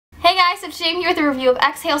guys, it's Jamie here with a review of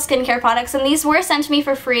Exhale skincare products, and these were sent to me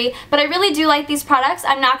for free, but I really do like these products.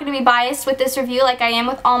 I'm not going to be biased with this review like I am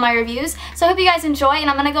with all my reviews, so I hope you guys enjoy, and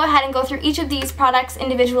I'm going to go ahead and go through each of these products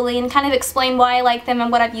individually and kind of explain why I like them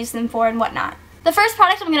and what I've used them for and whatnot. The first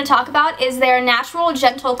product I'm going to talk about is their Natural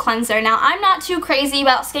Gentle Cleanser. Now, I'm not too crazy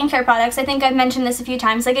about skincare products. I think I've mentioned this a few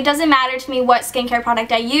times. Like, it doesn't matter to me what skincare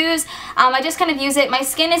product I use. I just kind of use it. My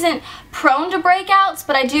skin isn't prone to breakouts,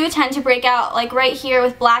 but I do tend to break out, like, right here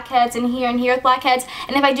with blackheads and here with blackheads.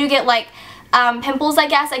 And if I do get, like, pimples, I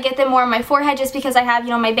guess, I get them more on my forehead just because I have, you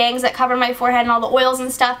know, my bangs that cover my forehead and all the oils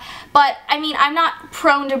and stuff. But, I mean, I'm not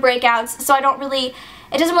prone to breakouts, so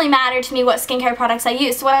it doesn't really matter to me what skincare products I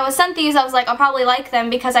use. So when I was sent these, I was like, I'll probably like them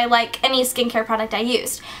because I like any skincare product I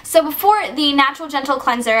used. So before the Natural Gentle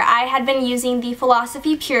Cleanser, I had been using the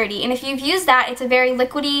Philosophy Purity. And if you've used that, it's a very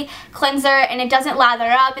liquidy cleanser and it doesn't lather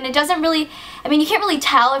up and it doesn't really, I mean, you can't really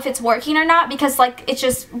tell if it's working or not because, like, it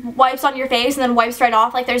just wipes on your face and then wipes right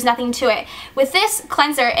off. Like, there's nothing to it. With this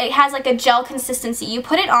cleanser, it has like a gel consistency. You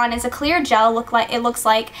put it on, it's a clear gel, it looks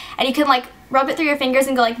like, and you can like rub it through your fingers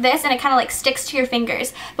and go like this, and it kind of like sticks to your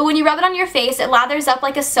fingers. But when you rub it on your face, it lathers up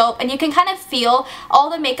like a soap, and you can kind of feel all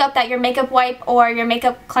the makeup that your makeup wipe or your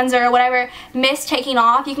makeup cleanser or whatever mist taking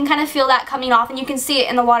off. You can kind of feel that coming off, and you can see it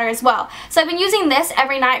in the water as well. So I've been using this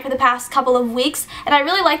every night for the past couple of weeks, and I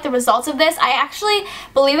really like the results of this. I actually,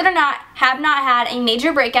 believe it or not, have not had a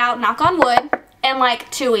major breakout, knock on wood, in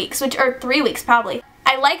like 2 weeks, or 3 weeks probably.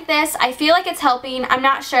 I like this. I feel like it's helping. I'm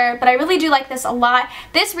not sure, but I really do like this a lot.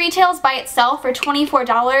 This retails by itself for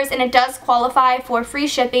 $24, and it does qualify for free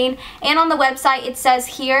shipping. And on the website, it says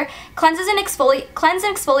here, cleanse and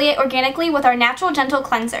exfoliate organically with our Natural Gentle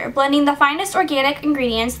Cleanser. Blending the finest organic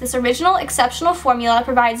ingredients, this original exceptional formula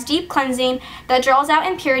provides deep cleansing that draws out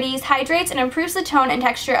impurities, hydrates, and improves the tone and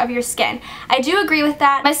texture of your skin. I do agree with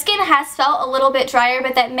that. My skin has felt a little bit drier,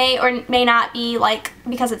 but that may or may not be like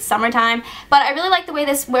because it's summertime. But I really like the way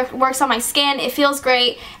this works on my skin. It feels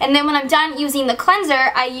great. And then when I'm done using the cleanser,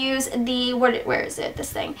 I use the, where is it,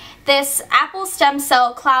 this Apple Stem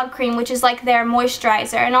Cell Cloud Cream, which is like their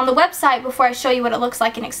moisturizer. And on the website, before I show you what it looks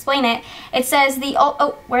like and explain it, it says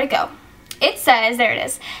where'd it go? It says, there it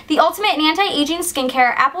is, the ultimate anti-aging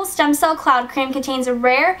skincare Apple Stem Cell Cloud Cream contains a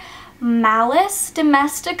rare Malus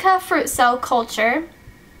domestica fruit cell culture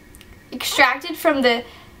extracted from the,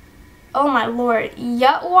 oh my lord,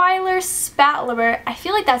 Yutweiler Spatler. I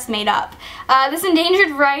feel like that's made up. This endangered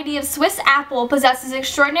variety of Swiss apple possesses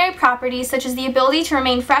extraordinary properties such as the ability to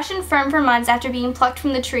remain fresh and firm for months after being plucked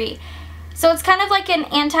from the tree. So it's kind of like an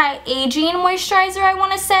anti-aging moisturizer, I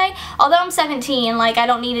want to say. Although I'm 17, like, I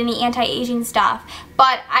don't need any anti-aging stuff.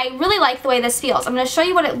 But I really like the way this feels. I'm going to show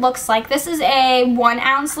you what it looks like. This is a 1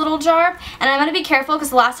 ounce little jar, and I'm going to be careful because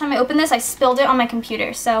the last time I opened this, I spilled it on my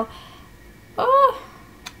computer. So, oh.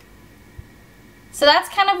 So that's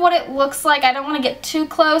kind of what it looks like. I don't want to get too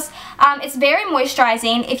close. It's very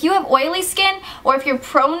moisturizing. If you have oily skin or if you're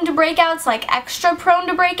prone to breakouts, like extra prone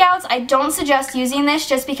to breakouts, I don't suggest using this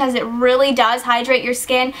just because it really does hydrate your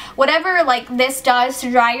skin. Whatever like this does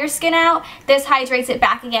to dry your skin out, this hydrates it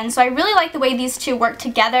back again. So I really like the way these two work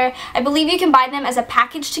together. I believe you can buy them as a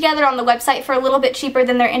package together on the website for a little bit cheaper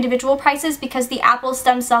than their individual prices because the Apple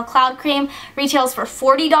Stem Cell Cloud Cream retails for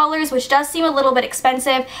 $40, which does seem a little bit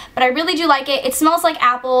expensive, but I really do like it. It smells like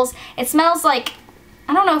apples. It smells like,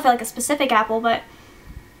 I don't know if I like a specific apple, but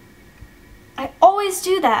I always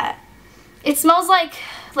do that. It smells like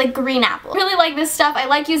green apple. I really like this stuff. I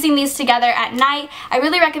like using these together at night. I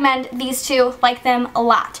really recommend these two, like them a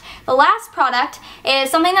lot. The last product is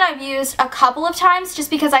something that I've used a couple of times just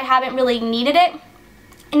because I haven't really needed it.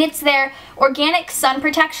 And it's their Organic Sun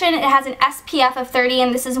Protection. It has an SPF of 30,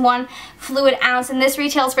 and this is 1 fluid ounce, and this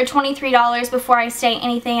retails for $23 before I say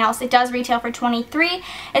anything else. It does retail for $23.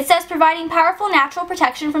 It says, providing powerful natural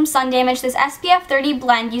protection from sun damage, this SPF 30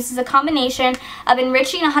 blend uses a combination of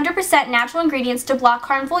enriching 100% natural ingredients to block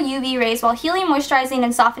harmful UV rays while healing, moisturizing,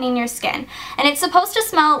 and softening your skin. And it's supposed to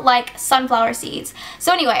smell like sunflower seeds.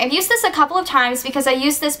 So anyway, I've used this a couple of times because I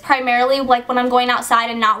use this primarily like when I'm going outside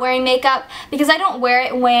and not wearing makeup, because I don't wear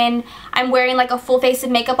it when I'm wearing like a full face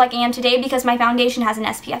of makeup like I am today because my foundation has an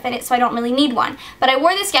SPF in it, so I don't really need one. But I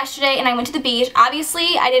wore this yesterday and I went to the beach.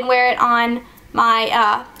 Obviously, I didn't wear it on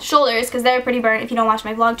my shoulders because they're pretty burnt if you don't watch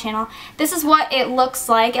my vlog channel. This is what it looks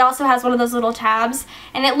like. It also has one of those little tabs,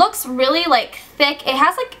 and it looks really like thick. It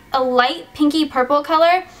has like a light pinky purple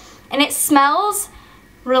color, and it smells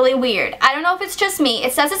really weird. I don't know if it's just me.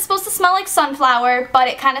 It says it's supposed to smell like sunflower, but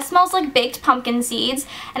it kind of smells like baked pumpkin seeds.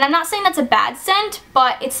 And I'm not saying that's a bad scent,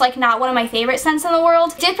 but it's like not one of my favorite scents in the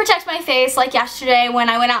world. It did protect my face like yesterday when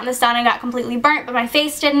I went out in the sun and got completely burnt, but my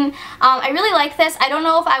face didn't. I really like this. I don't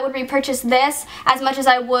know if I would repurchase this as much as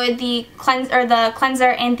I would the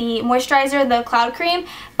cleanser and the moisturizer, the cloud cream,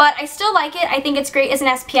 but I still like it. I think it's great as an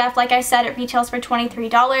SPF. Like I said, it retails for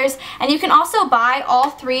 $23, and you can also buy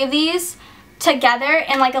all 3 of these together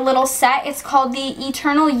in like a little set. It's called the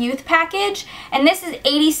Eternal Youth package, and this is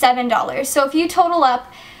 $87. So if you total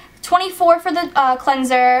up $24 for the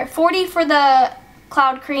cleanser, $40 for the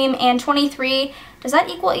cloud cream, and $23, does that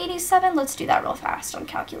equal $87? Let's do that real fast on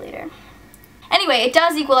calculator. Anyway, it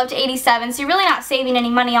does equal up to $87, so you're really not saving any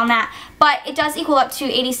money on that, but it does equal up to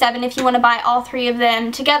 $87 if you want to buy all 3 of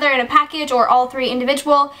them together in a package or all 3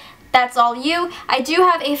 individual. That's all you. I do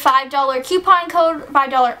have a $5 coupon code,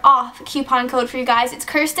 $5 off coupon code for you guys. It's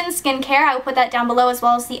Kirsten Skincare. I will put that down below, as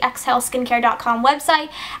well as the exhaleskincare.com website.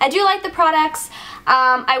 I do like the products.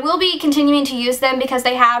 I will be continuing to use them because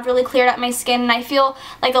they have really cleared up my skin, and I feel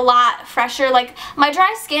like a lot fresher. Like my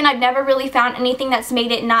dry skin, I've never really found anything that's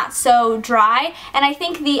made it not so dry, and I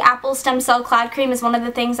think the Apple Stem Cell Cloud Cream is one of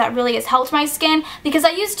the things that really has helped my skin, because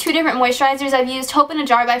I use 2 different moisturizers. I've used Hope in a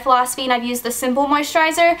Jar by Philosophy, and I've used the Simple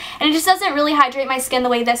Moisturizer, and it just doesn't really hydrate my skin the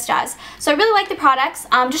way this does. So I really like the products.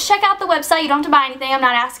 Just check out the website. You don't have to buy anything. I'm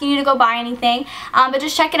not asking you to go buy anything, but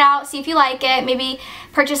just check it out, see if you like it, maybe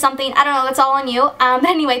purchase something. I don't know, that's all on you. But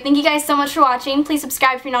anyway, thank you guys so much for watching. Please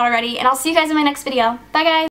subscribe if you're not already, and I'll see you guys in my next video. Bye guys!